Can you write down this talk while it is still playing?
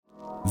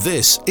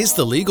This is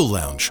The Legal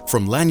Lounge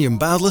from Lanyon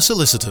Bowdler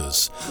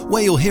Solicitors,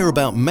 where you'll hear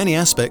about many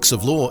aspects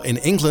of law in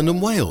England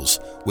and Wales,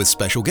 with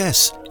special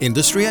guests,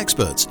 industry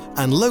experts,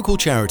 and local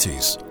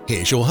charities.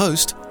 Here's your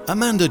host,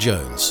 Amanda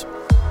Jones.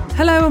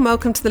 Hello and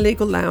welcome to The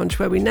Legal Lounge,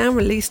 where we now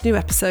release new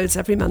episodes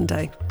every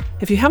Monday.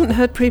 If you haven't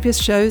heard previous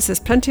shows,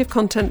 there's plenty of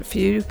content for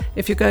you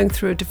if you're going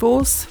through a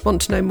divorce, want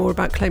to know more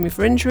about claiming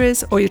for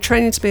injuries, or you're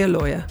training to be a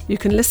lawyer. You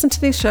can listen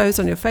to these shows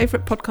on your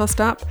favourite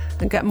podcast app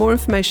and get more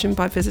information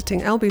by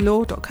visiting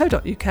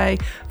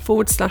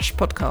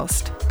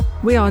lblaw.co.uk/podcast.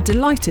 We are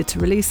delighted to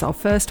release our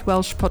first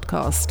Welsh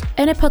podcast.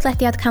 Yn y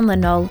podlediad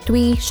canlynol,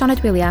 dwi,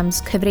 Sioned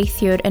Williams,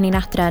 Chyfreithwyr yn un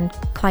adran,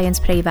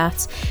 client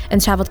preifat, yn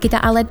trafod gyda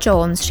Aled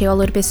Jones,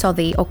 Rheolwyr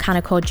Buddsoddi o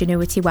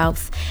Genuity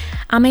Wealth,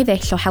 am ei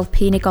ddill o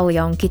helpu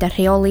unigolion gyda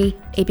rheoli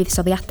eu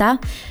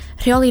buddsoddiadau,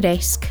 rheoli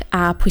risg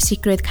a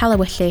pwysigrwydd cael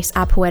ewyllus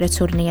a pŵer y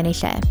twrni yn ei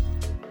lle.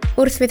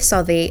 Wrth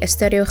fuddsoddi,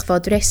 ystyriwch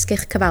fod risg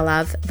eich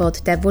cyfalaf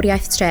fod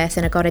deddfwriaeth treth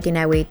yn agored i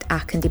newid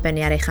ac yn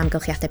dibynnu ar eich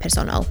amgylchiadau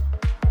personol.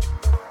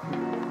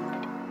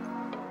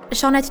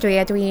 Sioned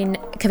dwi'n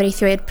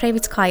cyfreithwyr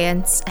private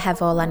clients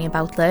hefo Lanyon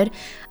Bowdler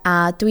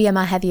a dwi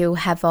yma heddiw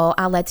hefo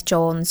Aled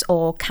Jones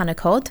o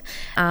Canacod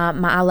a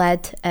mae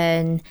Aled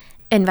yn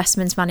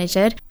investment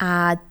manager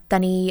a da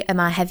ni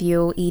yma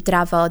heddiw i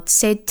drafod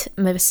sut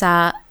mae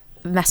fysa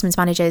investment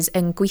managers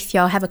yn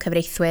gweithio hefo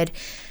cyfreithwyr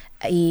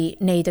i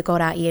wneud y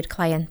gorau i'r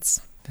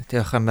clients.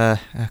 Diolch am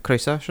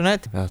croeso,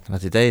 Sioned. Fel mae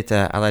wedi dweud,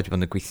 Aled wedi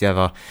bod yn gweithio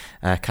efo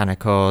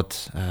Canacod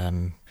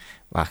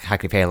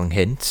Hagri Pale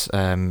ynghynt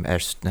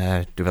ers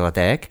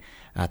 2010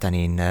 a da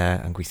ni'n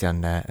gweithio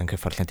yn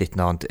cyffordd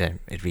Llandudno ond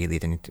really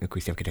da ni'n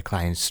gweithio gyda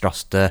clients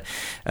dros y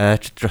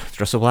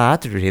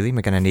wlad really.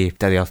 Mae gennym ni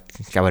delio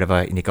llawer efo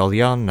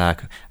unigolion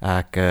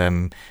ac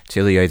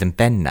teuluoedd yn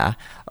benna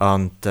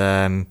ond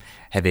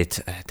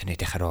hefyd da ni'n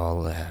edrych ar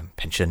ôl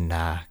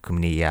pensiynau,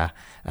 cwmnïau,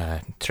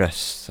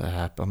 trust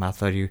o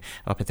math o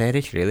beth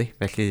eraill really.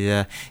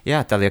 Felly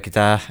delio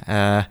gyda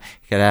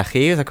chi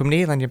oedd y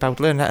cwmni Lanyon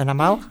Bowdler yn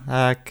aml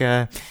ac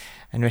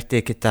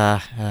enwedig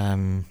gyda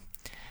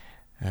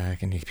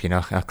gen i pyn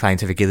o client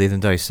efo'i gilydd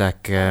yn does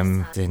ac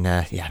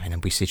mae'n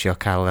bwysig trio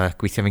cael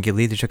gweithio efo'n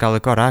gilydd trio cael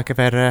y gorau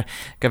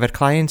gyfer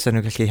clients a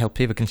nhw'n gallu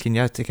helpu efo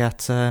gynllunio tuag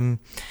at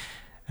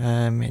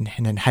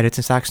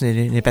inheritance tax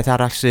neu beth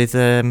arall sydd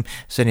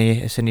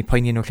sy'n ni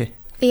poeni nhw chi.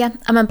 Ia,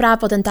 a mae'n braf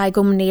bod yn dau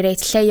gwmni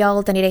reit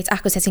lleol, da ni reit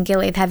agos at ein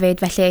gilydd hefyd,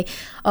 felly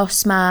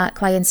os mae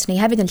clients ni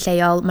hefyd yn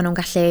lleol, maen nhw'n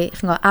gallu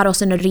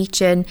aros yn y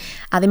region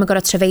a ddim yn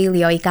gorfod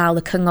trefeilio i gael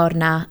y cyngor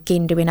na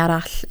gyn rhywun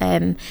arall.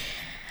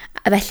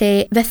 A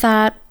felly,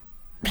 fetha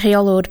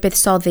rheolwr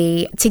buddsoddi,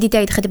 ti wedi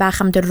deud chydig bach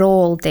am dy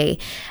rôl di,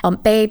 ond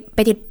be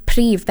di'r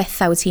prif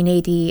bethau wyt ti'n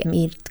neud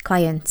i'r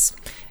clients?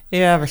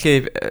 Felly,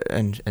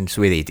 yn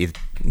swyddi, di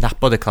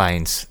nabod y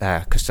clients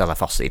cystal a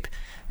phosib.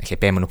 Felly,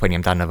 be maen nhw'n poeni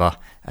amdano fo,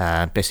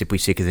 beth sy'n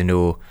bwysig iddyn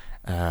nhw,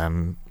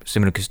 sy'n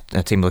maen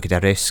nhw'n teimlo gyda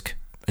risg,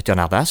 ydy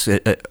o'n addas,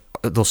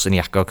 ddylsyn ni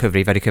agor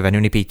cyfrif ar y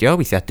cyfenw ni beidio,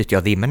 weithiau dydy o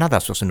ddim yn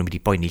addas os ydyn nhw'n mynd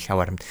i boeni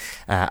llawer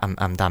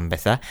amdan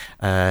bethau,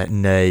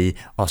 neu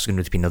os ydyn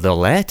nhw wedi pyn o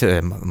ddyled,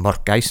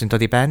 morgais yn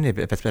dod i ben,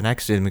 beth bynnag,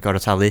 sydd yn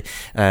gorfod talu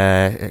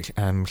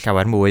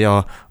llawer mwy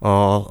o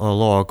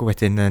log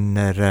wedyn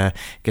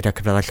gyda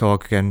cyfraddau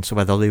llog yn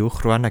sylweddol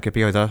uwch rwan ac y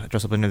bioedd o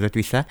dros y blynyddoedd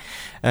dwytha.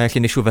 Lle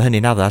ni siw fy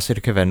hynny'n addas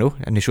i'r cyfenw,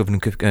 ni siw yn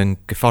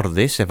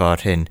gyfforddus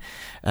efo'r hyn,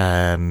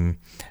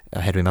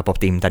 oherwydd mae bob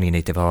dim da ni'n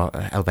neud efo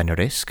elfen o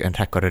risg, yn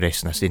rhagor y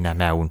risg na sy'n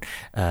mewn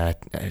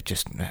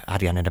just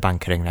arian yn y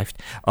banc er enghraifft,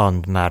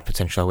 ond mae'r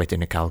potensial wedyn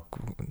yn cael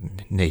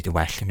neud yn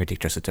well yn wedi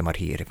dros y dymor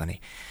hir efo ni.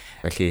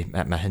 Felly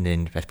mae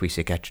hynny'n beth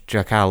bwysig a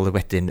trio cael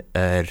wedyn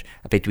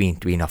beth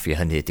dwi'n offi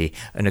hynny ydi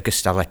yn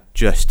ogystal â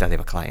just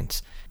efo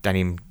clients.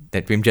 Dwi'n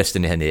just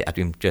yn hynny a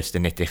dwi'n just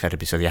yn edrych ar y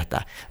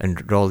buddsoddiadau. Yn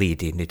rôl i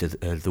di wneud y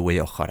ddwy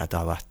ochr a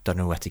dal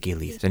nhw at y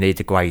gilydd. So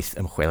wneud y gwaith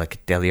ymchwil ac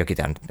delio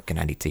gyda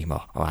ni tîm o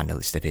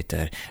analyst hefyd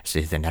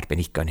sydd yn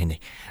arbenigo yn hynny.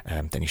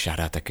 Da ni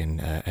siarad ac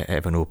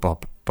efo nhw bob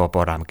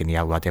bore am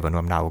gynialwad efo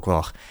nhw am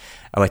 9:00.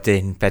 A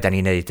wedyn be da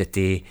ni'n neud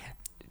ydy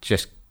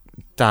just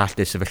dallt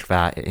y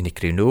sefyllfa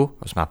unigryw nhw,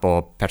 os mae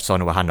bob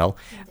person yn wahanol,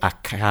 a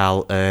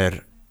cael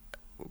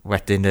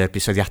wedyn y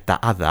buddsoddiadau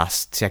addas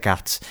tuag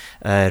at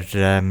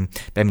be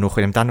maen nhw'n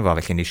chwilio amdano fo.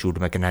 Felly ni siŵr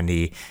mae gennym ni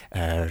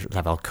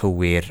lefel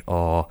cywir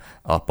o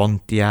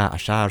bondia a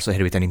siars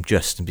oherwydd da ni'n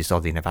just yn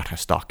buddsoddi yn y farcha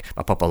stoc.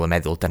 Mae pobl yn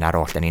meddwl dyna'r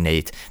oll da ni'n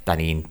neud. Da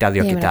ni'n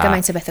delio gyda... Mae'n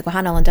gymaint o bethau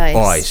gwahanol yn does?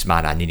 Oes,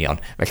 mae yna'n union.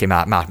 Felly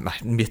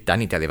da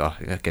ni'n delio fo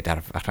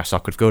gyda'r farcha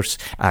stoc wrth gwrs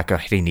ac o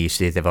rheini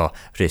sydd efo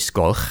risg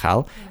o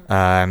uchel.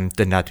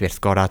 Dyna dwi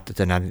wrth gorau,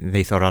 dyna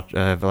ddeithor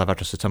fel efo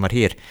dros y tymor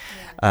hir.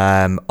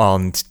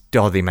 Ond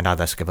do ddim yn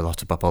addysg efo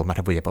lot o bobl,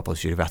 mae'r fwy o bobl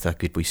sy'n rhyw fath o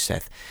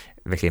gydbwysedd.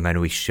 Felly maen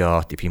nhw isio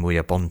dipyn mwy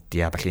o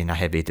bondia, felly yna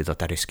hefyd i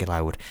ddod ar risg i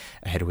lawr,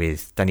 oherwydd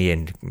da ni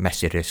yn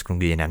mesur risg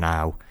rhwng 1 a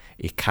 9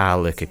 i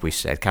cael y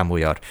cydbwysedd, cael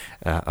mwy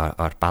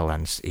o'r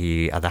balans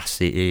i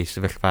addasu i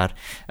sefyllfa'r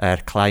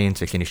client,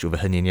 felly ni siw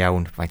fy hynny'n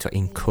iawn, faint o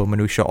income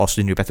maen nhw isio, os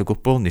unrhyw beth o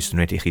gwbl, nes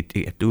nhw'n edrych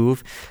i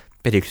dwf,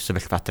 beth yw'r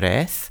sefyllfa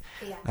dreth,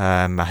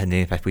 mae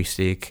hynny'n beth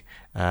bwysig,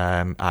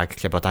 ac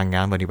lle bod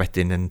angen, bod ni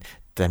wedyn yn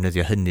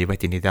defnyddio hynny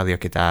wedyn i ddelio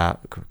gyda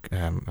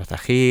fatha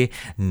chi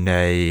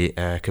neu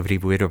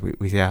cyfrifwyr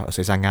weithiau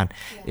os oes angen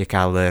i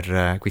cael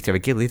gweithio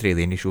fe gilydd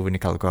rili, ni siŵr fod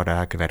ni'n cael y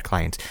gorau ar gyfer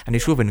client a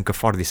ni siŵr fod yn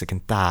gyfforddus ac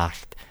yn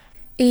dallt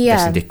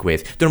beth sy'n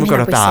digwydd. Dyn nhw'n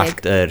gorau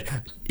dallt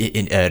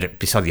yr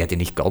busoddiad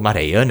unigol, mae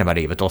rei yn, a mae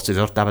rei fod lot o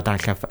ddordab a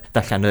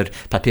darllen yr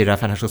papurau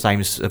Financial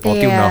Times bob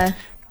diwrnod.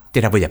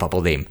 Dyna fwyaf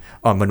pobl ddim,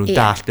 ond maen nhw'n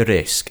dallt y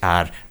risg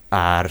ar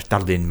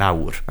darlun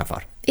mawr, mewn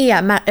ffordd.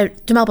 Dwi'n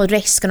meddwl bod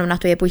risg yn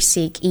ofnadwy o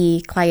bwysig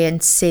i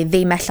client sydd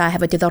ddim ella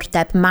hefo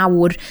diddordeb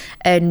mawr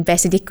yn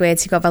beth sy'n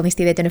digwydd, fel nes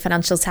ti ddweud yn y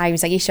Financial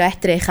Times, ac eisiau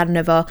edrych arno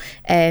fo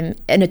yn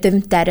y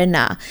dyfnder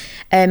yna.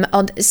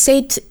 Ond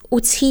sut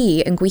wyt ti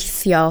yn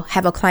gweithio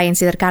hefo client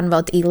sydd ar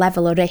ganfod i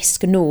lefel o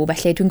risg nhw?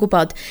 Felly dwi'n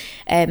gwybod,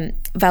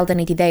 fel da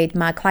ni wedi dweud,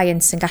 mae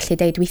clients yn gallu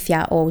dweud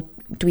weithiau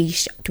dwi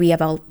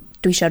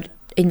eisiau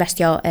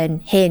investio yn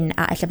hyn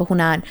a ella bod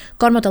hwnna'n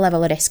gormod o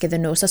lefel o risg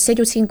iddyn nhw. So sut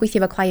wyt ti'n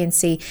gweithio fo clients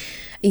i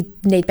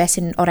wneud beth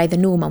sy'n orau iddyn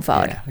nhw mewn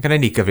ffordd? Mae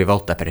gennym ni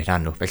gyfrifoldeb ar eu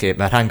rhan nhw. Felly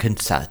mae rhan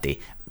cyntaf ydy,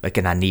 mae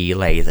gennym ni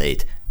le i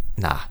ddweud,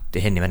 na,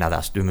 di hyn i fy'n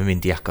addas, dwi'n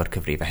mynd i agor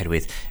cyfrif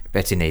oherwydd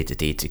beth ti'n neud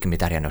ydy, ti'n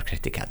cymryd arian o'r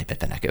credit card i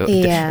beth bynnag.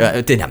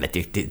 Dyna mae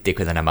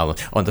digwydd yna mawl.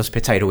 Ond os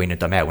petai rhywun yn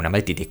dod mewn, a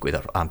mae di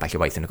digwydd am bach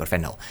i waith yn y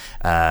gorffennol,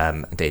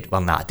 yn dweud,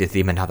 wel na, di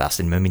ddim yn addas,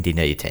 ddim yn mynd i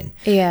wneud hyn.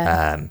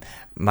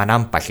 Mae'n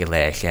ambell i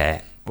le lle,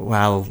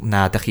 wel,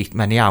 na,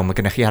 mae'n iawn, mae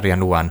gennych chi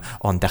arian rwan,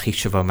 ond da chi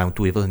eisiau fo mewn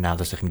 2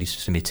 flynedd os ydych chi'n mynd i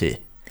symud ty.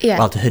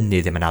 Wel,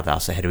 hynny ddim yn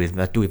addas, oherwydd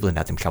mae 2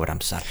 flynedd ddim llawer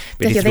amser.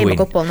 Dydy o ddim o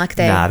gwbl, nac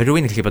di? Na, fe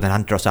rhywun yn gallu bod yn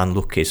andros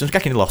anlwcus. Ond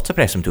gallu ni lot o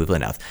bres am 2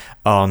 flynedd,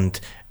 ond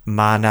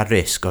mae yna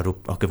risg o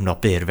gyfnod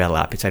byr fel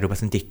la, petai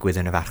rhywbeth yn digwydd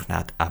yn y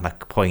farchnad, a mae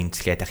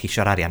pwynt lle da chi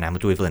eisiau'r arian am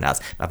y 2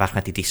 flynedd, mae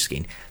farchnad i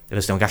disgyn,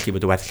 fydd nhw'n gallu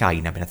bod y werth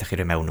llai na bydd ydych chi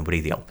roi mewn yn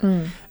wreiddiol.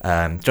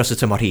 Dros y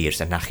tymor hir,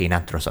 sy'n na chi'n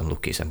andros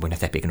anlwcus, yn mwy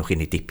na thebyg yn chi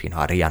ni dipyn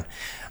o arian.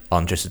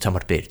 Ond dros y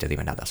tymor byr, dy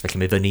ddim yn addas.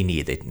 Felly mae fyny ni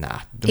ddweud, na,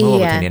 dwi'n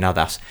meddwl bod hynny'n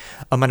addas.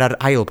 Ond mae'na'r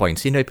ail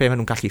pwynt, sy'n oed pe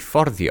maen nhw'n gallu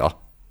fforddio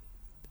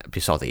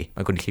busoddi,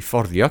 mae'n gwneud gallu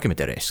fforddio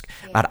gymryd y risg.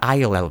 Mae'r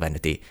ail elfen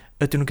ydy,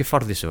 ydyn nhw'n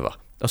gyfforddus efo fo.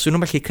 Os ydyn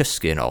nhw'n gallu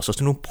cysgu yn ôl, os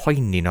ydyn nhw'n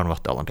poeni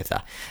norfodol am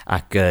bethau,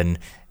 ac yn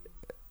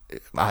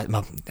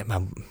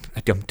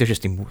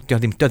dio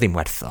ddim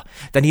werth o.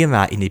 Da ni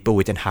yma i wneud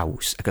bywyd yn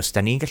haws, ac os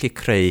da ni'n gallu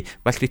creu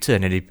well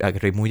return a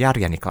rhoi mwy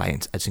arian i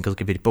client, a sy'n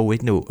golygu fydd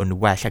bywyd nhw yn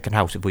well ac yn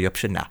haws y fwy o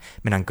opsiynau,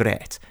 mae'n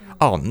gret.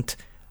 Ond,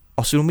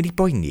 os nhw'n mynd i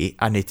boeni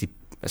a wneud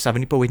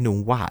safon i bywyd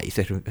nhw'n waith,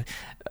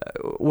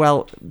 wel,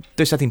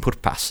 does a ddim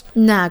pwrpas.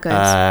 Na,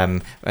 gwrs.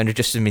 Yn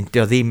just yn mynd,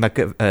 dio ddim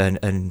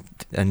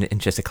yn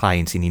interest y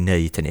client i ni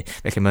wneud hynny.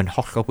 Felly mae'n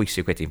hollol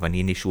bwysig wedyn, fod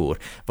ni'n ei siŵr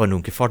fod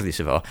nhw'n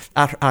gyfforddus efo.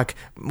 Ac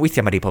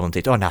weithiau mae rei pobl yn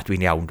dweud, na,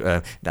 dwi'n iawn,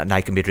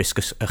 na i gymryd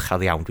risg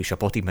ychal iawn, dwi eisiau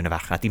bod dim yn y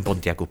farchnad, dim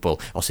bondia gwbl,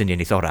 os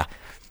hynny'n ei ddora.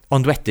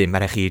 Ond wedyn,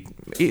 mae'n chi,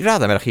 i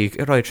raddau, mae'n chi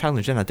roi'r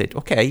challenge yna, dweud,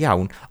 oce,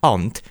 iawn,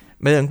 ond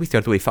mae'n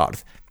gweithio'r 2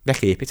 ffordd.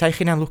 Felly, petai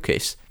chi'n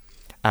anlwcus,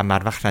 a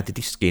mae'r fachnad i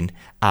disgyn,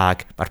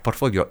 ac mae'r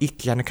portfolio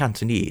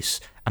 20% yn is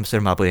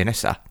amser yma blwyddyn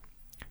nesaf.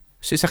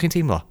 Sut ydych chi'n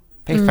teimlo?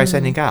 Pethau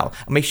sy'n ni'n gael.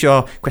 Mae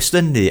eisiau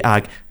cwestiynu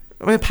ac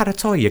mae'n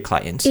paratoi y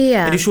client.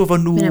 Mae'n siŵr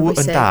fod nhw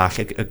yn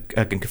dall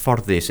ac yn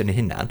cyfforddus yn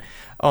eu hunan.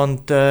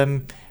 Ond,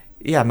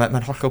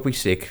 mae'n hollol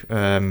bwysig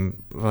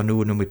fod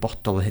nhw'n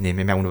ymwybodol o hynny,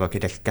 mae mewn o fo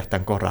gyda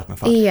gadan gorau mewn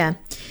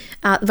ffordd.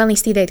 A fel nes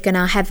ti dweud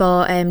gyna hefo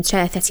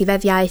treth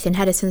etifeddiaeth,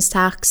 inheritance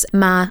tax,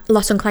 mae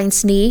lot o'n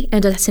clients ni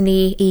yn dod ato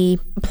ni i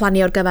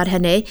planio ar gyfer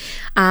hynny,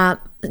 a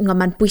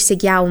mae'n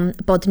bwysig iawn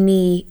bod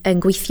ni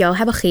yn gweithio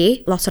hefo chi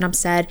lot o'n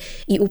amser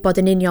i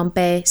wybod yn union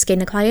be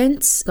sgyn y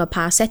clients,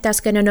 pa aseda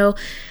sgyn nhw,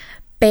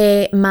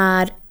 be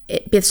mae'r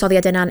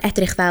buddsoddiad yna'n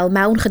edrych fel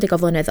mewn chydig o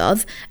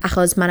flynyddoedd,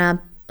 achos mae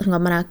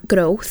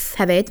growth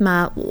hefyd,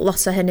 mae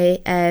lot o hynny,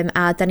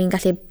 a da ni'n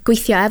gallu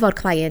gweithio efo'r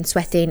clients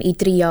wedyn i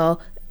drio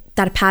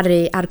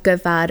darparu ar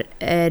gyfer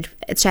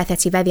y treth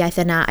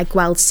etifeddiaeth yna a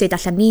gweld sut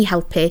allan ni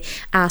helpu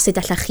a sut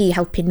allan chi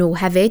helpu nhw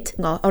hefyd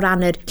o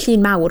ran yr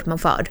llun mawr mewn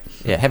ffordd.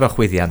 Hefo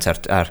chwyddiant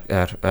ar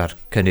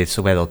cynnydd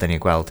sylweddol da ni'n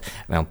gweld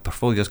mewn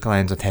portfolios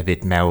clients ond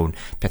hefyd mewn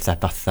pethau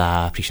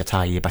fatha prisio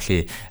tai falle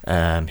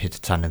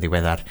hyd y tan yn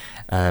ddiweddar.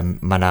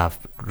 Mae yna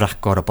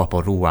ragor o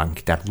bobl rwan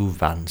gyda'r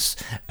lwfans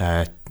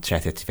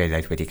treth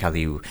etifeddiaeth wedi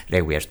cael i'w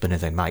rewi ers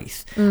blynyddoedd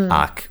maith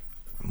ac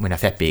mwy na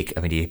thebyg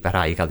yn mynd i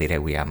barhau i gael ei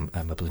rewi am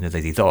y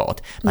blynyddoedd i ddod.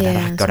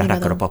 Mae'n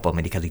ragor o bobl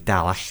mynd i cael ei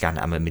dal allan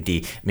a mae'n mynd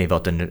i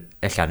fod yn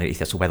allan yn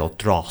eitha sylweddol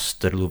dros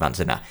yr lwfans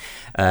yna.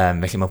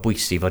 Felly mae'n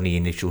bwysig fod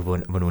ni'n siŵr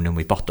fod nhw'n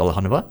ymwybodol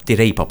ohono fo. Di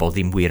rei pobl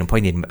ddim wir yn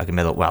poeni ac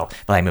yn meddwl, wel,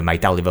 fel ein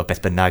mae'n dalu fo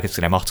beth bynnag,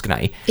 ys gyda'i mot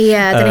gyda'i.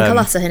 Da ni'n cael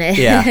lot o hynny.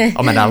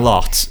 Ond mae yna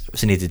lot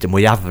sy'n neud y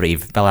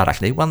mwyafrif fel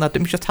arall. Wel, na,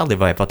 dwi'n eisiau talu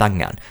fo efo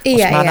angen.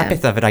 Os mae yna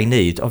bethau fydda i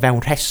wneud o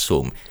fewn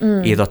rheswm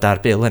i ddod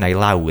ar bil yna i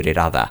lawr i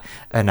radda,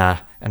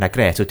 yna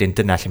gret, wedyn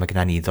dyna lle mae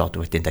gennym ni ddod,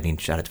 wedyn da ni'n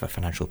siarad efo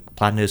financial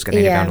planners, gan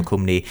fewn o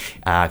cwmni,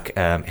 ac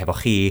hefo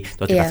chi,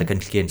 dod i fath o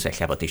gynllun, so eich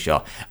bod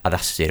eisiau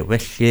addasu'r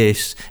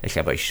wyllus, eich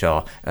bod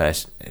eisiau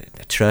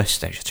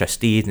trust, eisiau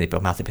trustees, neu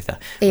bod math o bethau.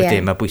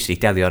 Wedyn mae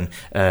bwysig delio'n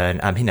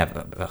am hynna,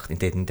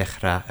 chdi'n deud yn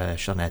dechrau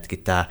Sioned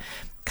gyda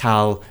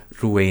cael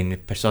rhywun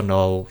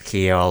personol,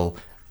 lleol,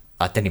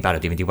 a dyn ni'n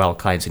barod i fynd i weld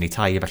clients yn ei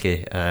tai felly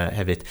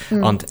hefyd.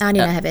 A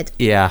ni'n hefyd.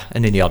 Ie,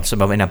 yn union. So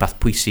mae yna'n beth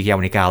pwysig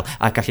iawn i gael,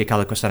 a gallu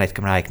cael y gwasanaeth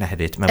Cymraeg na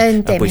hefyd. Mae'n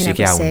bwysig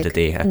iawn,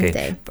 dydy.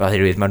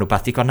 Oherwydd mae nhw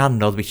beth digon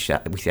anodd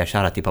weithiau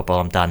siarad i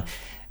bobl amdan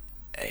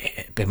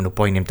be maen nhw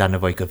boeni amdano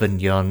fo i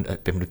gyfynion,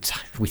 be maen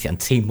nhw weithiau'n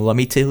teimlo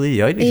am ei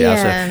teuluoedd.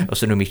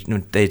 Os nhw'n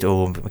dweud,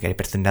 mae gen i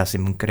berthynas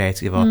ddim yn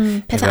gret efo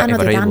aelod. Pethau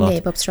anodd i rannu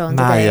bob tro.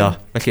 Mae o.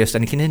 Felly, os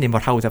da ni'n hynny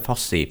mor hawdd a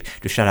phosib,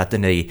 dwi'n siarad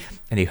yn ei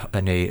iaith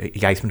maen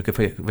nhw'n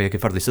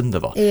gyfforddus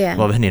ynddo fo.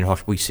 Mae hynny'n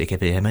holl bwysig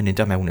hefyd, mae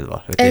hynny'n dod mewn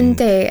iddo fo.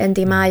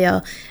 Yndi, mae o.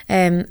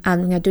 A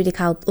dwi wedi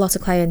cael lot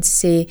o clients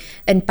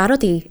sy'n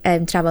barod i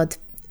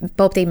trafod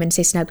bob dim yn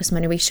Saesneg os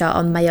maen nhw eisiau,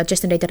 ond mae o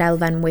jyst yn rhaid yr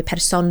elfen mwy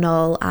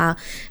personol a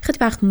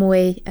chydig bach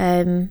mwy,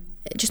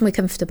 just mwy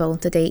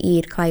comfortable, dydy,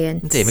 i'r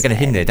client. Yndi, mae gen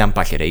i hynny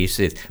amball i rei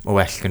sydd,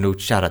 mae well gan nhw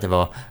siarad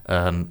efo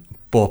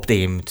bob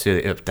dim,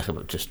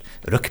 just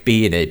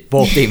rygbi neu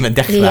bob dim yn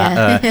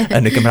dechrau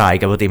yn y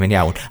Gymraeg a bod dim yn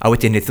iawn. A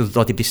wedyn wnaeth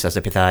ddod i busnes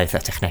y pethau eitha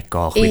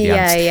technegol,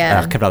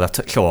 chwyddiant,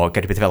 cyfraddau llog,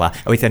 gyda beth fel la.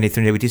 A wedyn wnaeth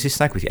newid i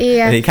Saesneg weithiau.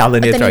 Yn ei cael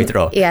yn ei droi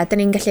dro. Ie, da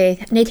ni'n gallu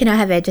gwneud hynna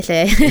hefyd,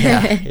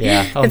 felly.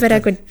 Ond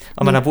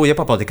mae yna fwy o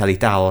bobl wedi cael ei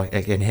dal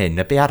yn hyn.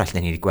 A be arall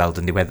ni wedi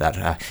gweld yn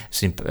ddiweddar,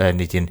 sy'n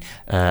nid yn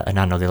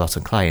anodd i lot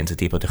o'n client,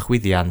 ydy bod y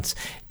chwyddiant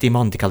dim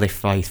ond wedi cael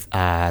effaith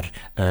ar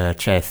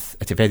treth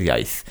y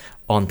tifeddiaeth,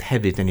 ond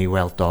hefyd yn ei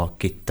weld o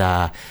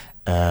gyda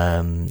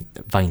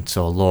faint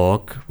o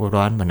log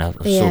rwan, mae yna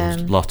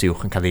lot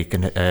uwch yn cael ei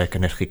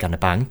gynhyrchu gan y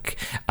banc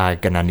a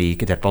gyda ni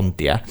gyda'r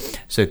bondia,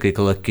 so gyda'i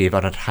golygu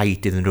fo'r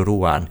rhaid iddyn nhw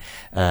rwan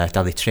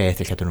dal i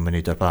treth eich adwn nhw'n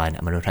mynd o'r blaen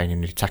a maen nhw'n rhaid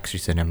i'n tax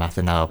return y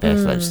math yna o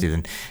beth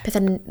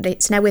pethau'n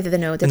reit newydd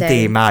iddyn nhw, dydy?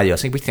 Yndi, mae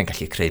o, sy'n weithio'n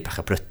gallu creu bach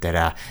o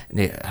bryder a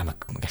mae'n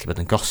gallu bod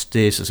yn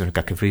gostus os yw'n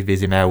cael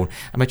cyfrifydd i mewn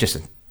a mae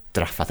jyst yn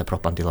draffath y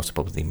probam di lot o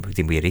bobl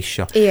ddim wir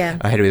eisio.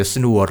 Oherwydd os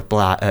nhw o'r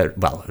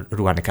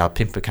rwan yn cael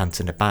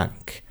 5% yn y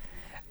banc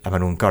a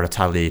maen nhw'n gorau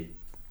talu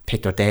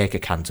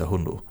 40% o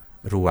hwnnw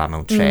rwan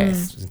mewn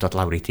treth yn dod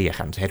lawr i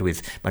 10%,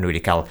 oherwydd maen nhw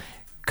wedi cael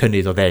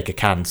cynnydd o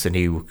 10%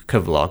 yn i'w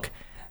cyflog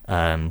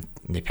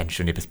neu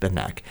pensiwn neu beth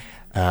bynnag,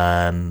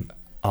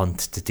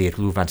 ond dydy'r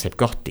lwfans heb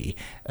godi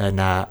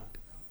yna.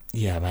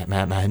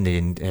 Mae hynny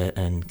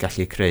yn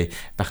gallu creu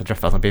bach o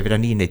draffath, ond be fydda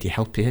ni'n neud i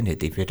helpu hynny,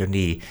 fydda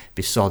ni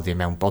busoddi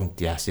mewn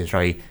bondia sydd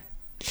rhoi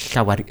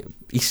llawer,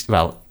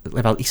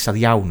 lefel isel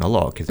iawn o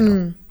log iddyn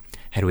nhw.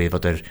 Herwydd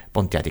fod yr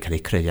bondia wedi cael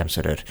ei creu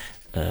amser yr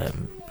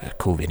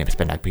Covid neu beth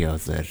bynnag be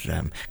oedd yr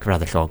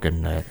cyfraddau llog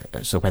yn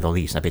sylweddol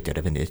is na beth ar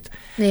y funud.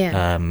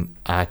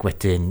 Ac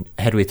wedyn,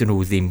 herwydd nhw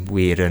ddim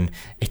wir yn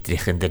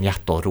edrych yn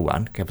deniadol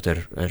rwan, gan bod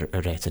yr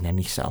ret yn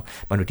enisel,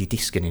 maen nhw wedi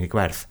disgyn yn ei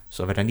gwerth.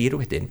 So fydda ni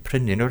wedyn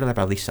prynu nhw'r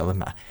lefel isel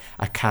yma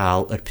a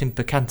cael yr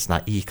 5%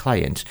 na i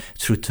client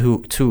trwy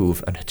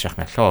twf yn hytrach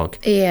na llog.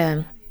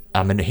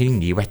 A maen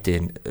hynny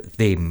wedyn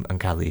ddim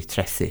yn cael ei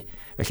trethu.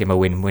 Felly mae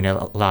wyn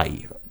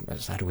lai,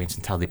 a rhywun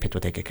sy'n talu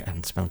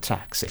 40% mewn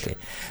tax, felly.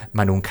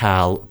 Maen nhw'n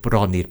cael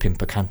broni'r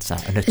 5%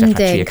 yn hytrach na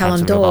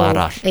 3% yn fel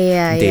arall.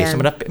 So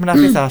mae yna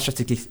beth a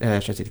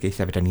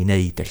strategaethau fydda ni'n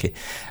neud, felly.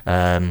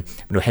 Maen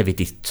nhw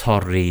hefyd i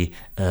torri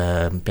be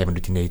maen nhw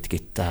wedi neud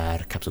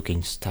gyda'r capital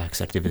gains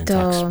tax a'r dividend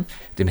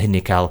tax. Dim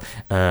hynny cael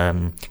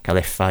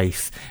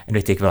effaith,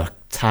 enwedig fel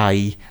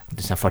tai, ond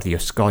yna'n ffordd i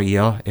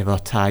osgoio efo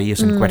tai, os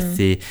yn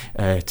gwerthu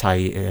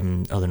tai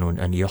oedden nhw'n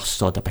yn ei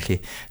osod, a felly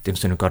dim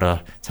sy'n nhw'n gorau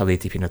talu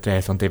dipyn o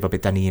dreth, ond efo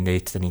beth da ni'n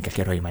neud, da ni'n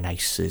gallu rhoi mae'n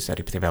ISIS ar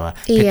ei bethau fel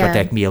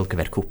 40,000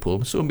 gyfer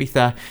cwpl, so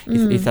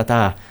eitha da.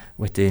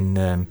 Wedyn,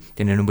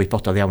 dyn nhw'n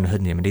wybodol iawn o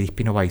hynny, mae'n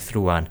dipyn o waith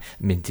rwan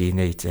mynd i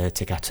wneud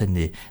teg at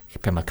hynny,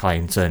 pe mae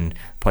client yn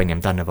poeni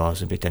amdano fo,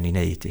 sy'n beth da ni'n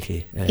neud i chi,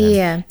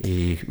 i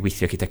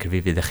weithio gyda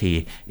cyfrifydd chi,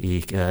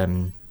 i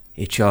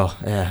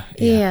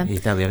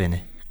ddelio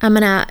fyny. A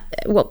mae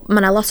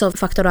yna lot o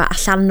ffactorau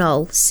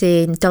allanol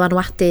sy'n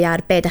dylanwadu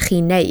ar be da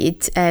chi'n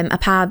neud, a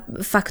pa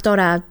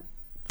ffactorau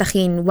da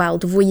chi'n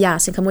weld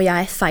fwyaf sy'n cael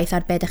mwyaf effaith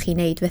ar be da chi'n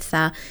neud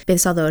fytha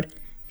buddsodwr?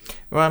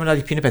 Wel, mae yna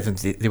dipyn o beth yn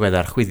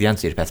ddiweddar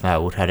chwyddiant i'r peth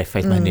mawr, a'r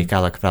effaith mae hynny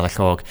gael y cyfraddau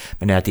llog,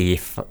 mae yna di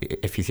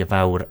effeithio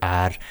fawr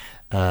ar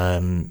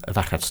y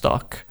farchnad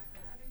stoc.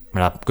 Mae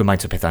yna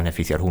gymaint o pethau'n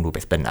effeithio ar hwnnw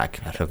beth bynnag,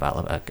 ar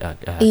rhyfel ac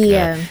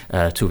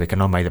twf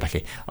economaidd a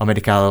felly. Ond mae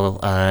wedi cael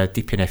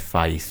dipyn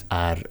effaith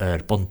ar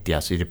yr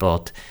bondia sydd wedi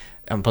bod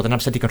yn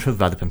amser digon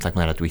rhyfedd y 15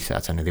 mlynedd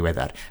dwytha tan y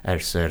ddiweddar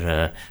ers yr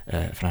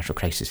financial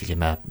crisis, lle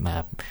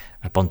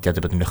mae bondia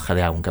wedi bod yn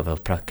uchel iawn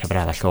gafodd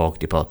cyfraddau llog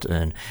wedi bod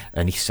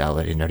yn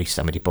isel, yr un o'r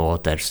isel wedi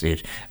bod ers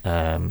i'r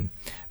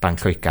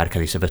Banc Lloegr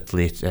cael ei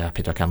sefydlu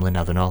 400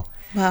 mlynedd yn ôl.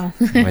 Wow.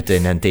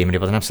 Wedyn yn dim wedi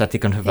bod yn amser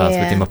digon rhyfedd,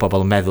 wedyn mae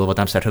pobl yn meddwl bod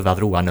amser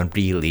rhyfedd rwan yn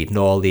rili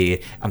nôl i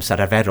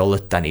amser arferol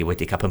ydan ni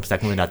wedi cael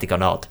 15 mlynedd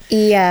digon od.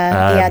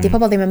 Di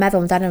pobl ddim yn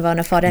meddwl amdano fo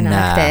yn y ffordd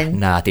yna.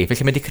 Na, di.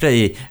 Felly mae wedi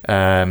creu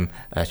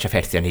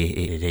trafferthion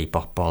i rei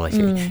bobl,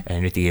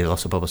 yn wedi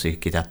los o bobl sydd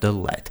gyda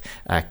dyled,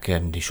 ac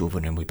yn ei siŵr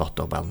fod yn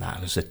ymwybodol fel na,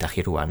 os ydych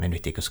chi rwan, yn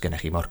wedi os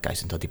gynnech chi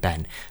morgais yn dod i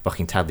ben, fo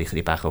chi'n talu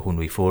chydig bach o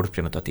hwnnw i ffwrdd,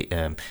 pryd mae'n dod i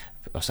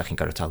os ydych chi'n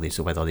gorfod talu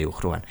sylweddol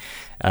uwch rwan.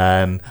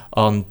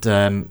 Ond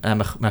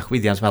mae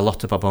chwyddiant, mae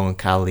lot o bobl yn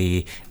cael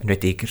ei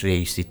enwedig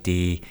rei sydd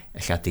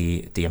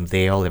di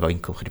ymddeol efo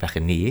incwm chydig bach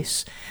yn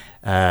nis.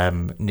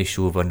 Neu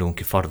siw fod nhw'n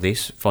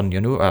gyfforddus, ffonio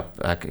nhw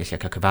ac eich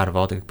cael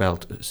cyfarfod ac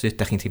gweld sut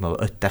ydych chi'n teimlo,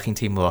 ydych chi'n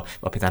teimlo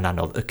o pethau'n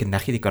anodd, y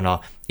gynnach chi ddigon o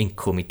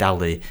incwm i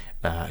dalu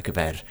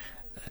gyfer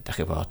da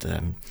chi fod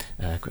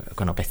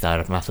gwahanol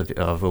bethau'r math o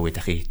fywyd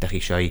da chi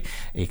eisiau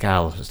i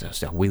gael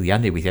wyliau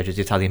neu weithiau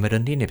jyst i talu am yr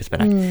ynni neu beth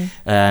bynnag.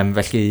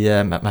 Felly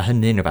mae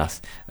hynny'n rhywbeth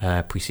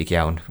pwysig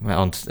iawn,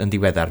 ond yn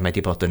diweddar mae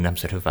wedi bod yn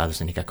amser hyfal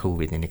os ni cael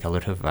Covid neu ni cael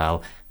yr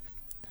hyfal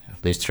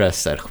Liz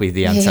Truss a'r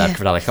chwyddiant a'r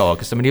cyfraddau llog,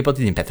 cos mae'n bod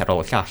un peth ar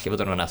ôl y llall i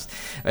fod yn onest.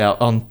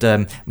 Ond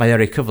mae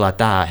o'r cyfle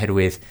da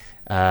herwydd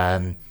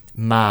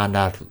mae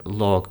yna'r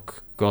log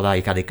go dda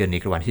i gael ei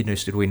gynnig rwan, hyd yn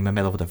oes rwy'n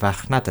meddwl fod y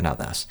farchnad yn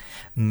addas,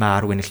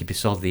 mae rwy'n gallu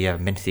buddsoddi a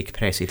menthyg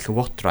pres i'r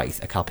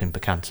llywodraeth a cael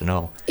 5% yn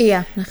ôl.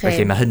 Ie, na chi.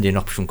 Felly mae hynny'n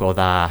opsiwn go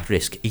dda,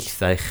 risg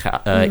eitha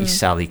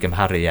isel i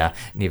gymharu a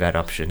nifer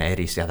opsiwn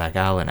erys sydd ar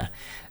gael yna.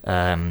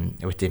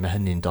 Wedyn mae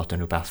hynny'n dod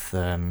yn rhywbeth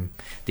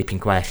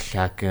dipyn gwell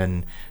ac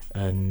yn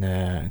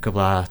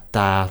gyfle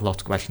da,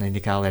 lot gwell na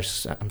ni gael ers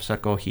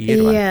amser go hir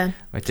rwan.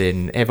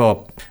 Wedyn, efo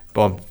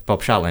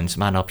bob challenge,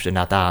 mae'n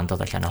opsiwn a da yn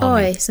dod allan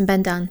ohoni. Oes, yn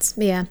bendant,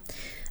 ie.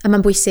 A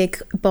mae'n bwysig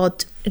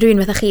bod rhywun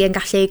fatha chi yn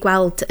gallu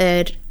gweld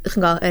yr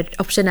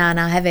opsiynau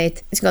yna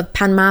hefyd.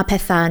 Pan mae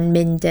pethau'n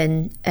mynd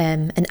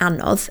yn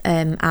anodd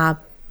a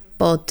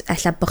bod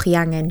ella bod chi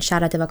angen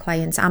siarad efo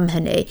clients am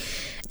hynny,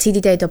 ti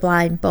wedi dweud o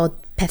blaen bod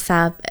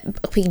pethau,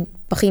 bod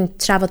chi'n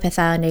trafod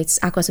pethau neu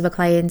agos efo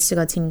clients,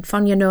 ti'n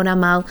ffonio nhw'n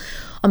aml,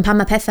 ond pan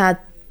mae pethau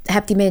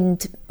heb di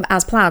mynd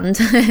as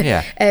planned,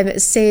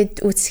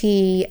 sut wyt ti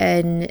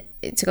yn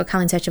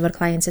cael yn touch efo'r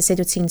clients a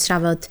sut wyt ti'n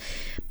trafod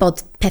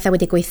bod pethau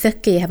wedi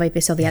gweithygu hefo'u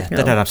buddsoddiad nhw?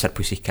 Dyna'r amser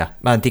pwysica.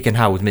 Mae'n digon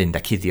hawdd mynd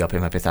a cuddio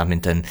pe mae pethau'n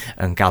mynd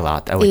yn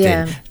galad a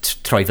wedyn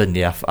troi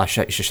fyny a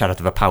eisiau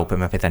siarad efo pawb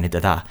pe mae pethau'n neud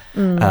y dda.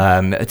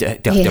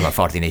 Dyma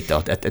ffordd i wneud o.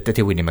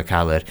 Dydy wyn ddim yn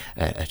cael y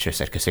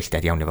trysau'r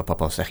cysylltiad iawn efo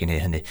pobl sy'n chi'n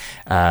neud hynny.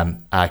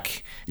 Ac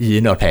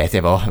un o'r peth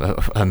efo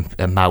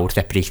y mawr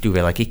Ebrill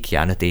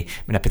 2020 ydy,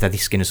 mae'n pethau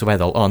ddisgyn yn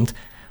sylweddol, ond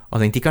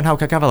oedd e'n digon haw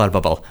cael gafel ar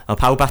bobl, oedd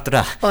pawb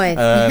adra.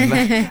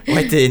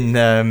 Wedyn,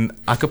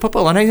 ac y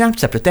pobl o'n ein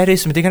amser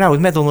bryderus, mae'n digon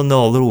hawdd meddwl yn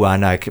ôl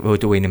rwan ac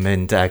dwi'n yn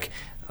mynd ac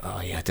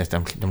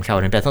ddim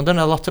llawer yn beth, ond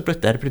yna lot o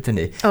bryder bryd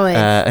hynny.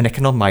 Yn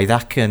economaidd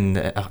ac yn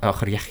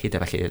ochr iechyd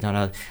a felly.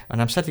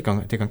 Yn amser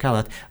digon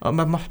calad.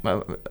 Un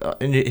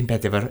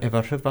beth efo'r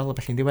rhyfel o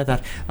felly'n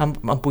diweddar.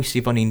 Mae'n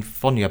bwysig bod ni'n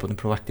ffonio bod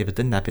yn proactif y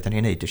dyna beth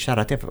ni'n neud,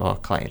 siarad efo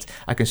client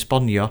ac yn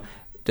sbonio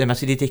dyma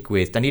sydd wedi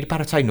digwydd. Da ni wedi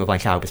paratoi nhw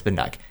flaen llaw beth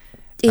bynnag.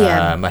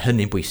 Mae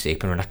hynny'n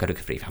bwysig pan nhw'n agor y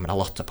gyfrif. Mae yna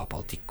lot o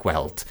bobl wedi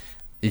gweld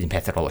un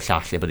peth ar ôl y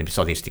llall bod ni'n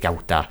buddsoddi ysdi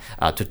gawda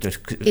a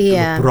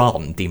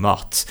bron dim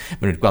ot.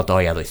 Mae nhw'n gweld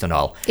oia ddweud yn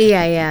ôl.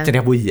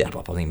 Dyna fwyaf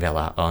bobl ni'n fel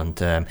la,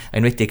 ond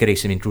enwedig yr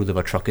eis yn mynd drwy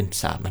ddyfod tro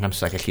gyntaf. Mae'n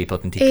amser gallu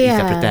bod yn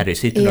eitha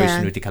bryderus hyd yn oes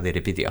nhw wedi cael ei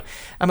rybuddio.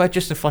 A mae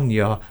jyst yn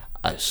ffonio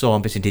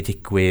sôn beth sy'n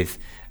digwydd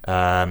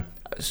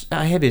a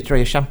hefyd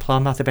rhoi esiampla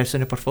am math o beth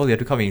yn y portfolio.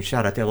 Dwi'n cofio'n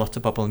siarad e lot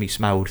o bobl mis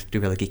Mawr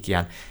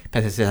 2020,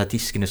 pethau sydd a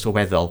disgyn y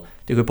sylweddol.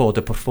 Dwi'n gwybod bod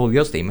y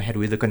portfolios ddim,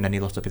 oherwydd y gynna ni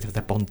lot o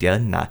bethau bondia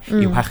yna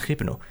i'w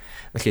hachub nhw.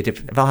 Felly,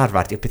 fel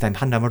arfer, di'r pethau'n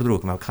hanner mor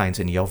drwg mae'r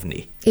client yn ei ofni.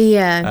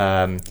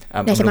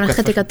 Felly mae'n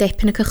chydig o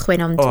dip yn y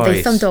cychwyn, ond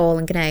ddeith o'n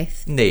dol yn gwneud.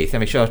 Neith,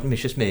 a mi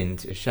eisiau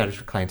mynd, siarad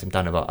yw'r client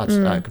amdano fo, a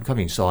dwi'n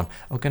cofio'n sôn,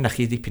 o gynnach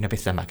chi ddipyn o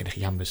bethau yma, gynnach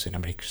chi Amazon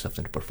a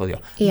Microsoft yn y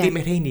portfolio. Ddim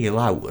yr rheini i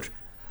lawr.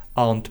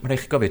 Ond mae'n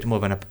rhaid chi gofio, dwi'n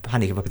meddwl fan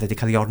panig efo beth wedi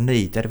cael ei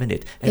orwneud ar y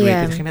funud.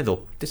 Beth chi'n meddwl,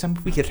 dys am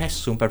wir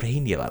reswm bod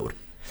rheini lawr.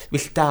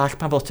 Wyll dall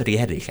pan fod yr i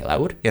eraill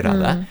lawr, i'r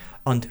radda,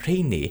 ond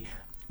rheini,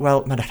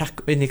 wel, mae'n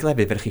unig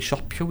lefydd fe chi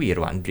siopio wir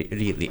rwan,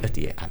 really,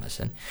 ydy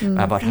Amazon.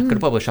 Mae rhagor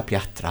o bobl yn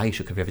siopio adra,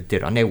 eisiau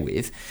cyfrifiaduron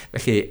newydd.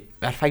 Felly,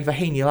 mae'r rhaid fe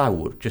heini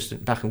lawr, jyst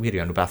bach yn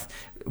wirion,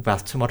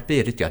 rhywbeth tymor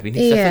byr ydi o. Fi'n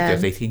eitha ffedio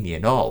ddeith hynny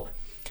yn ôl.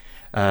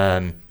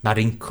 Mae'r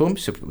incwm,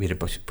 sy'n wir yn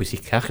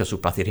bwysicach, os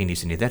wbeth i'r hynny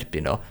sy'n ei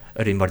dderbyn o,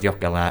 yr un mor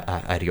diogel a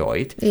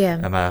erioed.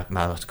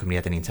 Mae lot o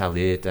cwmniad yn ein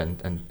talu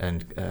yn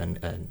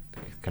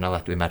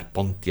cynaladwy, mae'r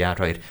bondia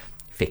rhoi'r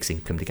fix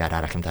income digar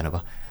arall amdano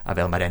fo. A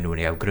fel mae'r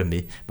enw'n ei awgrymu,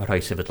 mae rhoi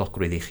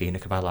sefydlogrwydd i chi yn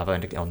y cyfalaf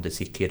ond yn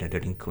sicr yn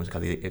yr incwm sy'n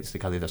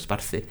cael ei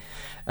ddosbarthu.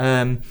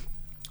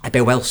 A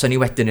be welson ni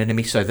wedyn yn y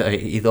misoedd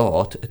i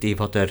ddod ydy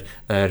fod yr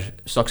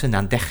stocks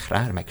yna'n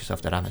dechrau, yr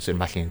Microsoft a'r Amazon,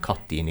 felly yn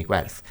codi yn ei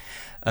gwerth.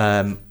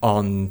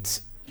 Ond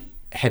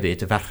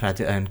hefyd y farchnad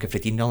yn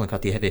gyffredinol yn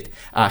codi hefyd,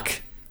 ac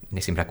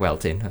nes i'n rhaid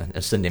gweld hyn,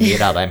 yn syni mi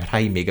raddau, yn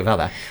rhai mi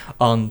gyfala,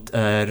 ond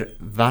yr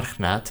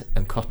farchnad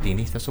yn codi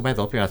yn eitha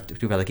sylweddol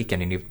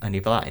 2020 yn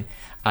ei flaen,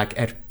 ac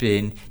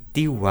erbyn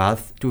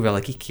diwadd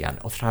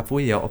 2020 oedd rha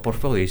fwyaf o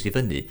portfolios i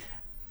fyny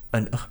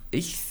yn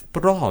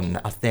bron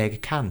a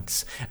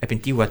 10%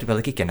 erbyn diwadd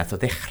 2020 nath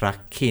o ddechrau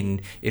cyn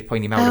i'r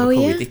poeni mawr o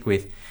Covid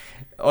digwydd.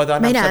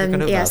 Mae yna'n,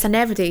 sa'n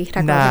nefyd i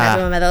rhagor hynna,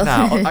 dwi'n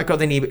meddwl. Ac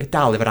oedden ni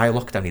dal efo'r ail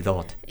lockdown i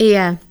ddod.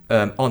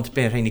 Ond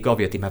be'n rhaid ni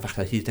gofio, dim a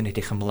falle hyd yn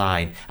edrych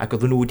ymlaen. Ac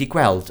oedden nhw wedi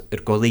gweld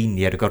yr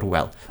goleini ar y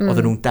gorwel.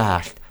 Oedden nhw'n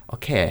dallt,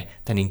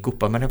 da ni'n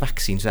gwybod mae'na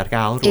vaccines ar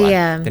gael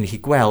rwan, da ni'n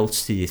gallu gweld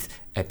sydd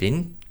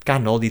ebyn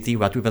ganol i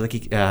ddiwedd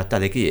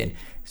 2021,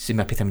 sydd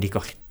mae pethau mynd i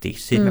golledi,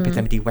 sydd mae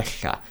pethau mynd i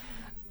wella.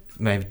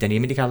 Da ni'n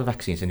mynd i gael y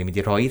vaccines, da ni'n mynd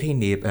i roi'r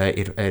hyn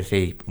i'r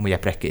rhai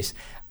mwyaf bregus,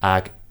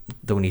 ac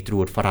ddawn ni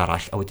drwy'r ffordd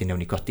arall, a wedyn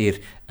newn ni godi'r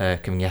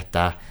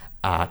cyfyngiadau,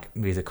 ac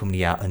fydd y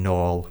cwmnïau yn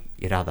ôl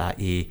i raddau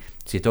i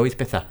sydd oedd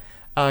bethau.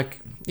 Ac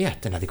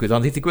dyna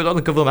ddigwyddodd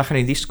yn gyflymach yn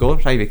ein disgwyl,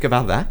 rhai fi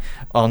gyfadda,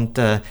 ond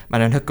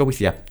mae'n anhygoel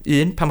weithiau.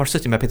 Pa mor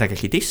sydyn mae pethau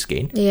gallu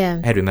disgyn,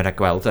 herwydd mae'n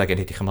gweld ac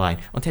yn edrych ymlaen,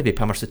 ond hefyd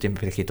pa mor sydyn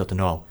mae pethau gallu dod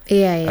yn ôl.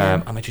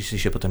 A mae'n jyst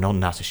eisiau bod yn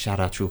onas a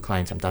siarad trwy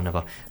client amdano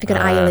fo. Ac yr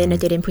ail un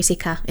ydy'r un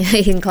pwysica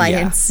i'n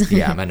clients.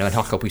 Mae'n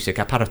hollol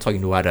pwysig a paratoi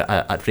nhw ar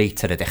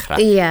reit ar y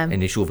dechrau.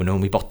 Yn ei siŵr fod nhw'n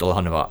ymwybodol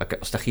ohono fo. Ac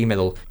os da chi'n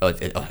meddwl,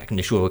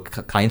 yn ei siŵr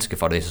clients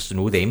gyfforddus, os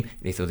nhw ddim,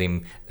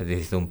 neithon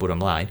nhw'n bwrw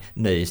ymlaen,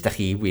 neu os da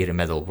chi wir yn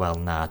meddwl,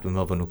 wel na, dwi'n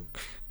meddwl bod nhw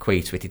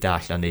cweit wedi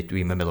dall, neu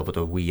dwi'n meddwl bod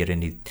o wir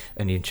yn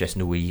interest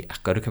nhw i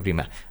agor y cyfri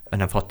yma.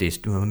 Yn anffodus,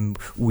 dwi'n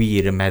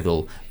wir yn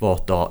meddwl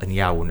fod o yn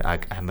iawn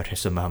ac am y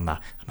rhesymau yma.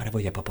 Mae'n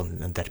fwy o bobl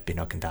yn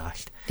derbyn o'ch yn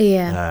dall.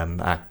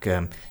 Ac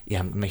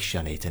mae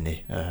eisiau gwneud hynny.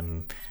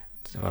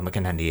 Mae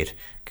gennym ni'r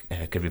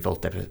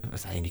gyfrifoldeb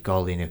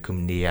unigolyn i'r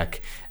cwmni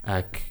ac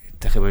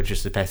da chi wedi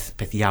jyst y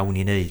peth iawn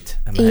i wneud.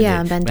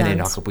 Bendant. Mae'n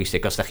un holl o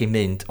bwysig. Os da chi'n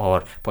mynd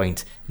o'r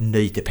pwynt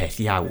wneud y peth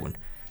iawn,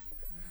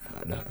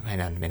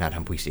 mae'n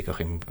rhan bwysig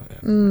o'ch chi'n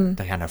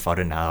da chi anna'r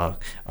ffordd yna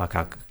o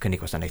cael cynnig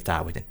gwasanaeth da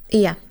wedyn.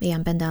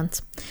 Yn bendant.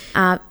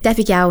 A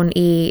debyg iawn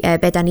i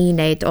be da ni'n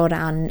neud o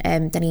ran,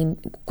 da ni'n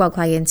gweld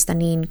clients, da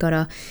ni'n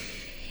gorau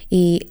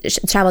i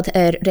trafod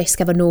yr risg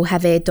efo nhw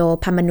hefyd o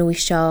pan maen nhw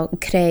eisiau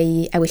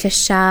creu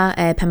ewyllysau,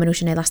 pan maen nhw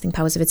eisiau gwneud lasting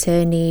powers of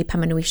attorney,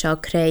 pan maen nhw eisiau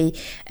creu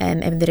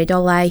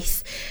ymddiriedolaeth.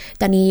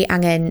 Da ni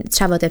angen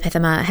trafod y pethau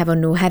yma hefo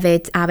nhw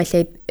hefyd, a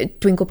felly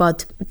dwi'n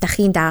gwybod da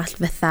chi'n dall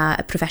fatha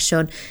y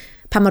proffesiwn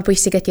pa mor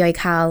bwysig ydi o i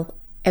cael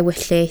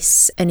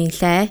ewyllus yn ei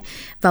lle,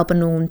 fel bod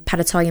nhw'n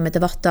paratoi am y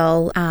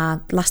dyfodol a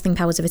lasting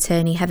powers of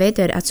attorney hefyd,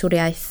 yr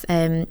atwriaeth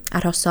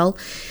arhosol,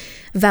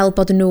 fel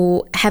bod nhw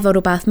hefo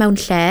rhywbeth mewn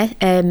lle,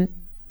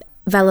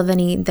 fel oedden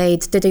ni'n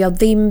dweud, dydy o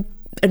ddim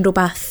yn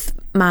rhywbeth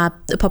mae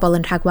y pobl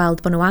yn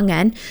rhagweld bod nhw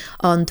angen,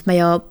 ond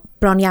mae o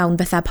bron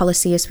iawn fatha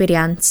polisi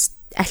yswiriant,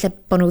 ella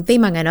bod nhw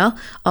ddim angen o,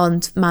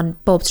 ond mae'n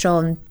bob tro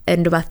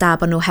yn rhywbeth da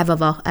bod nhw hefo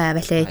fo,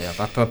 felly...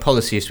 Mae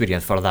polisi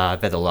yswiriant ffordd dda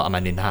feddwl o, a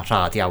mae'n un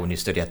rhad iawn i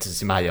ystyried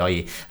sy'n mae o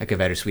i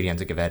gyfer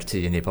yswiriant, gyfer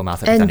tŷ neu bod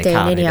math o beth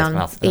car neu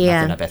beth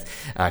yna beth.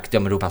 Ac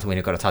diolch yn rhywbeth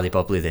wy'n gorau talu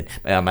bob blwyddyn.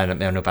 Mae'n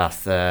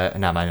rhywbeth,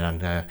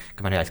 mae'n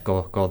gymaniaeth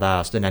go dda,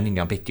 os dyna'n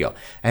union bidio.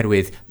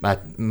 Erwydd, mae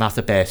math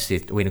o beth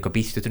sydd wy'n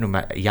gobeithio dyn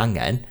nhw i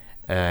angen,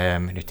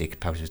 nedig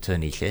powers of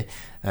attorney lle,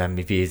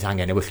 mi fydd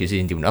angen ewyllus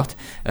un diwrnod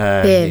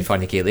i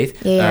ffordd i gilydd,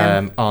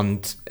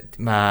 ond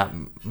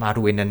mae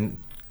rhywun yn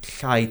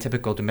llai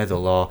tebygol dwi'n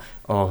meddwl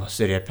o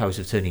syriad powers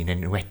of attorney yn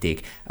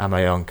enwedig, a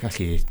mae o'n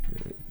gallu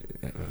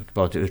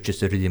bod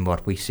jyst yr un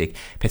mor bwysig.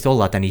 Peth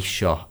ola da ni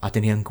isio, a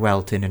da ni yn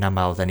gweld hyn yn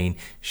aml, da ni'n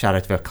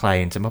siarad fel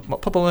client, mae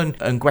pobl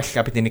yn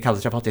gwella beth ni'n cael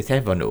y trafodaeth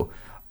efo nhw,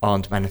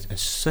 ond mae'n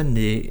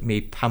synnu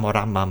mi pa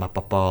mor ama mae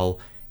bobl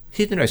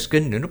hyd yn oed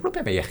sgynnyn nhw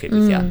problemau iechyd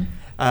weithiau,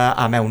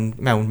 a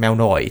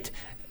mewn oed,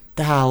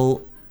 dal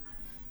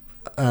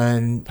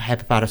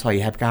heb baratoi,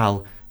 heb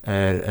gael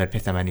yr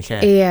pethau mewn i lle.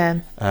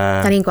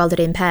 Da ni'n gweld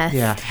yr un peth.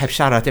 Heb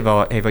siarad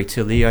efo'i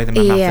teuluoedd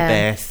yma math o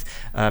beth,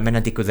 mae'n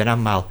digwydd yn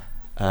aml.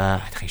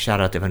 Da chi'n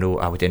siarad efo nhw,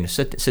 a wedyn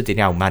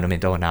sydyn iawn, maen nhw'n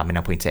mynd o'na,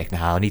 mae'n pwynt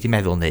o'n ni wedi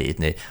meddwl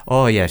wneud, neu,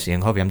 sy'n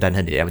anghofio amdan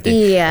hynny, a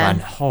wedyn,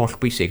 mae'n holl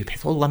bwysig,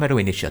 peth ola mae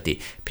rhywun eisiau di,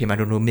 pe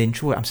maen nhw'n mynd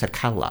trwy amser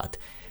calad,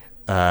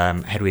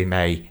 herwydd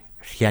mae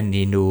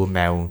rhieni nhw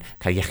mewn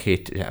cael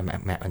iechyd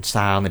yn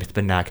sal neu beth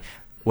bynnag,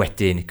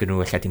 wedyn gyn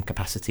nhw ella dim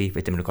capacity,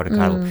 wedyn maen nhw'n gorau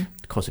cael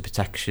course of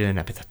protection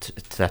a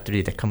bethau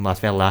drud a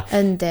cymlaeth fel la.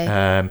 Pryd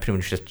maen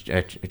nhw'n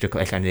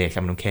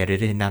ella nhw'n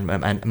cerir hynna.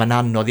 Mae'n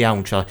anodd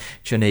iawn trio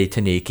wneud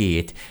hynny i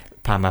gyd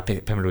pan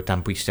maen nhw'n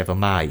dan bwysau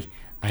fel mai.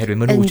 A herwydd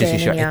maen nhw jyst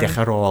eisiau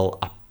edrych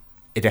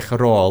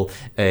ar ôl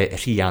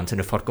rhiant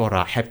yn y ffordd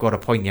gorau, heb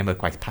gorau poeni am y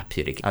gwaith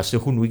papur. A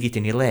so hwnnw i gyd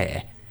yn ei le,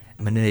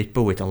 mae'n gwneud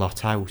bywyd yn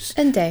lot haws.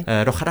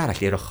 Yr ochr arall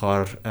i'r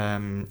ochr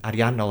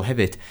ariannol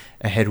hefyd,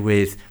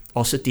 oherwydd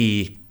os ydy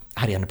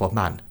arian y bob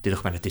man,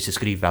 dydwch mae'n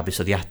disysgrifa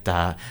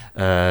busoddiadau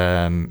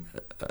ym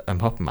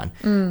mhob man,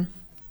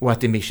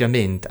 wedyn mi eisiau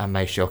mynd a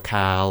mae eisiau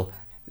cael,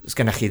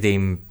 sgynna chi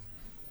ddim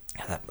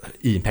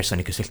un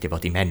person i gysylltu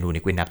fod i menw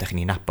neu gwynaf da chi'n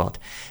ei nabod.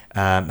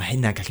 Mae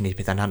hynna'n gallu gwneud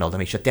pethau'n anodd, a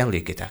mae eisiau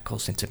delio gyda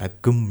call centre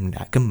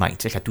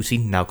gymaint, ella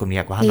dwsina o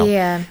gwmnïau gwahanol.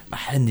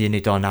 Mae hynny'n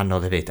neud o'n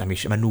anodd hefyd, a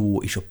mae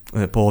nhw eisiau,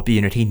 bob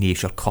un o'r hynny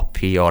eisiau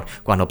copi o'r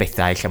gwahanol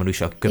bethau, lle mae nhw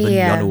eisiau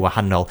gyfynio nhw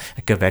wahanol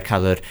ar gyfer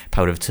cael yr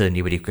power of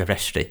attorney wedi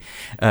gyfrestru.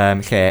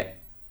 Lle,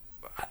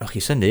 o'ch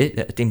chi synnu,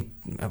 dim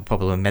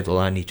pobl yn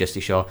meddwl a ni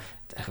jyst eisiau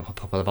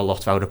pobl efo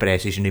lot fawr o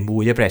bres eisiau gwneud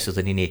mwy o bres oedd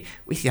ni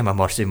weithiau mae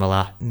mor syml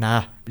a na,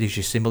 dwi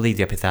eisiau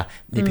symleiddio pethau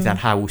neu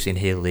pethau'n haws i'n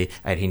heulu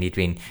a'r hynny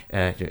dwi'n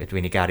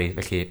ei garu,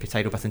 felly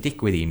pethau rhywbeth yn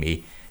digwydd i mi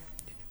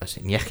os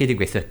yn iechyd i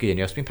gweithygu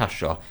neu os dwi'n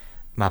pasio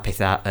mae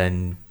pethau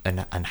yn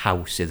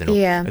haws iddyn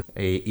nhw.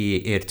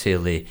 I'r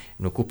teulu,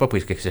 nhw'n gwybod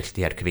pwy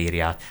gysylltu ar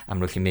cyfeiriad, a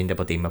maen nhw'n mynd â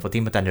bod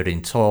dim o dan yr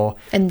un to.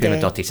 Pryd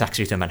mae'n dod i tax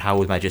return, mae'n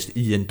hawdd, mae jyst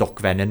un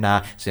dogfen yna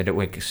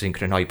sy'n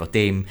crynhoi bod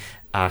dim,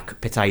 ac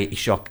petai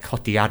isio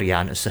codi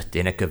arian yn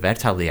sydyn ar gyfer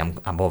talu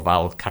am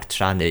ofal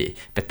cartra neu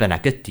beth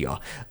bynnag ydio,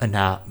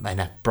 yna mae'n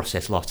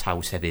broses lot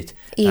haws hefyd.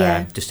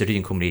 Just yr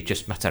un cwmni,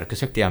 just mater o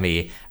gysylltu am a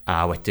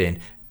wedyn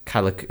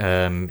cael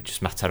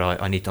just mater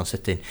o nid o'n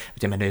sydyn.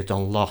 Wedyn mae'n neud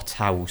o'n lot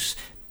haws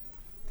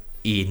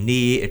i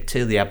ni, i'r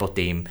teulu a bod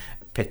dim,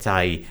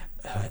 petai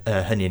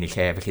hynny yn ei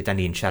lle, felly da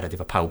ni'n siarad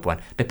efo pawb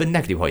wan. Be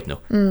bynnag diw hoed nhw.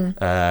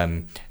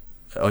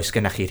 Oes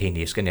gynnach chi'r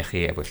hynny, oes gynnach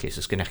chi ewyllus,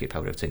 oes gynnach chi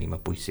pawb o'r tynnu,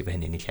 mae'n bwysig fy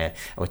hynny yn ei lle,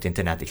 a wedyn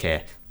dyna di lle,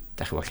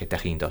 da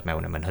chi'n dod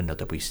mewn am yn hynod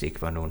o bwysig,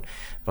 fo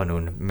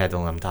nhw'n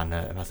meddwl amdan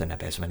y fath yna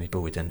beth, so mae'n ei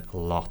bywyd yn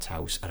lot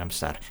haws ar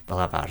amser,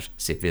 fel afar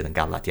sydd fydd yn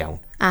galad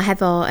iawn. A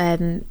hefo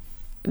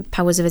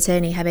powers of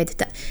attorney hefyd,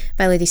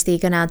 fel ydi sti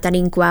gyna, da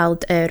ni'n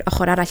gweld yr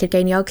ochr arall i'r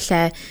geiniog,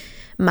 lle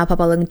mae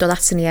pobl yn dod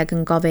ato ni ac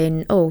yn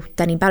gofyn,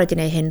 da ni'n barod i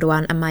wneud hyn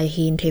rwan, a mae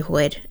hi'n rhy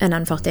hwyr yn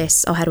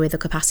anffodus oherwydd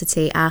y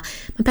capacity, a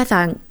mae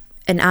pethau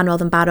yn anodd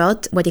yn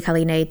barod wedi cael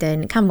ei wneud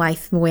yn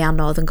camwaith mwy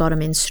anodd yn gorau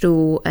mynd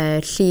trwy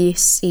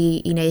llys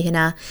i wneud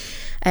hynna.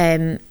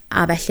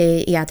 A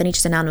felly, da ni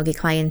jyst yn annog i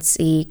clients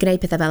i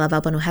gwneud pethau fel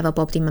bod nhw hefo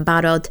bob dim yn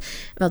barod.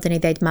 Fel dyn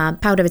ni dweud, mae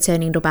power of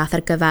attorney yn rhywbeth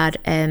ar gyfer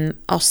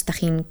os da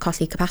chi'n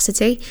colli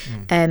capacity.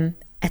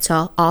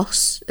 Eto,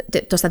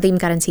 does na ddim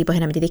garanti bod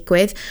hynna'n mynd i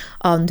ddigwydd,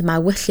 ond mae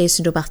wyllus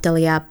yn rhywbeth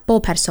dylia bob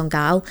person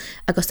gael,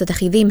 ac os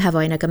ydych chi ddim hefo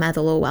un ag yn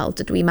meddwl, wel,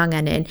 dydw i'n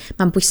angen un,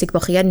 mae'n bwysig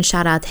bod chi yn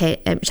siarad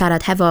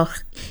hefo,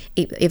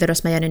 either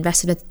os mae yn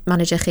investment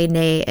manager chi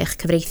neu eich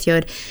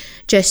cyfreithiwr,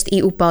 just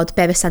i wybod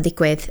be fysa'n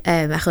digwydd,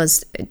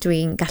 achos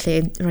dwi'n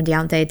gallu rwy'n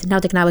iawn dweud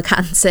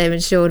 99%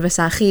 yn siŵr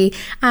fysa chi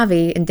a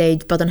fi yn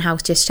dweud bod yn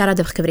haws just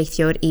siarad efo'ch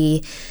cyfreithiwr i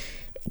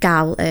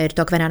gael yr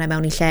dogfennau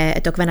mewn i lle,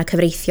 y dogfennau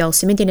cyfreithiol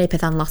sy'n mynd i wneud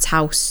pethau'n lot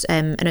haws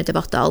yn y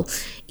dyfodol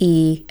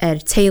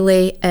i'r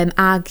teulu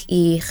ag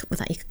i'ch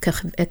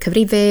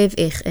cyfrifydd,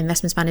 i'ch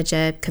investment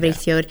manager,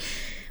 cyfreithiwr.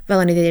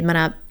 Fel o'n i ddweud, mae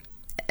yna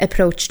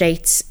approach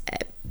rate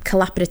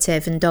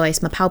collaborative yn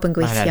does, mae pawb yn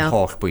gweithio. Mae'n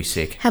holl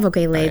bwysig. Hefo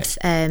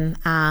gilydd,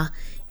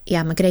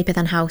 mae'n gwneud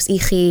pethau'n haws i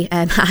chi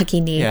ag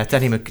i ni.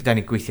 Da ni'n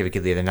gweithio fe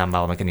gilydd yn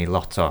aml, mae gen i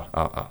lot o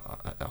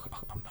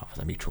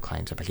mutual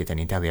clients, a felly da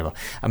ni'n delio efo.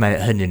 A mae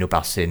hynny'n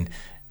rhywbeth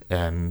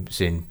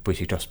sy'n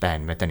bwysig dros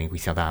ben, da ni'n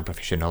gweithio dda yn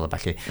proffesiynol a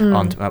felly,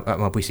 ond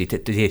mae'n bwysig,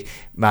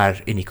 mae'r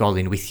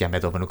unigolyn weithiau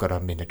meddwl bod nhw'n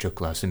gorfod mynd a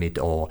jyglo symud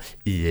o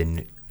un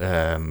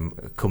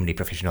cwmni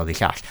proffesiynol i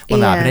llall.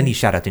 Wel na, fyddwn ni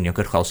siarad yn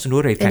uniongyrchol, sy'n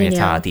nhw'n rhaid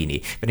caniatad i ni,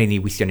 fyddwn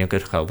ni weithio yn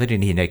uniongyrchol,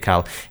 fyddwn ni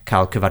cael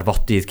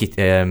cyfarfodydd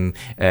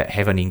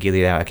hefo ni'n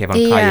gilydd ac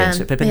efo'n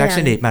clients. Be bynnag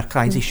sy'n neud, mae'r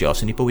clients isio,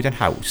 sy'n ni bywyd yn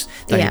haws,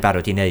 da ni'n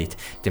barod i wneud.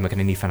 Dim mae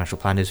gen ni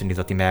financial planners yn ei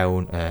ddod i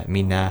mewn,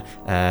 Mina,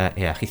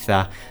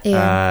 Chytha,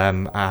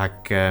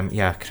 ac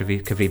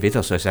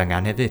cyfrifydd os oes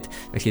angen hefyd.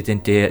 Felly,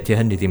 di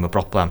hynny ddim y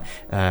broblem.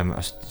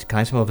 Os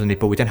clients yn meddwl fyddwn ni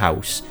bywyd yn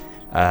haws,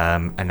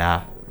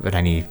 yna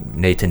fyddwn ni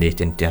wneud hynny,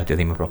 di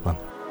ddim y broblem.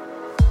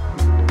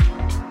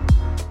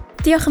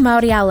 Diolch yn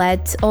fawr i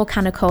Aled o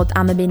Canacod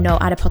am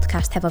ymuno ar y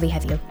podcast hefo fi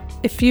heddiw.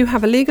 If you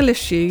have a legal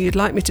issue you'd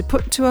like me to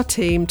put to our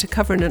team to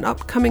cover in an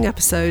upcoming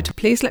episode,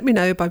 please let me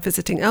know by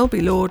visiting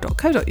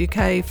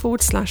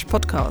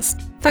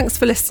lblaw.co.uk/podcast. Thanks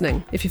for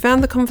listening. If you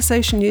found the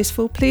conversation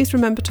useful, please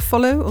remember to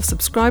follow or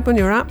subscribe on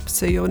your app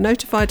so you're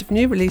notified of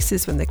new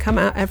releases when they come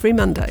out every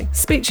Monday.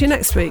 Speak to you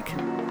next week.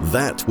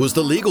 That was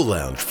the Legal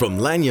Lounge from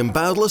Lanyon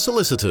Bowdler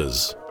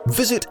Solicitors.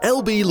 Visit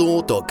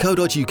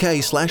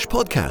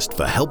lblaw.co.uk/podcast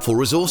for helpful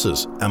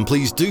resources, and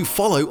please do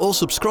follow or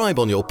subscribe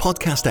on your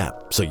podcast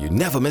app so you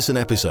never miss an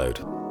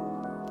episode.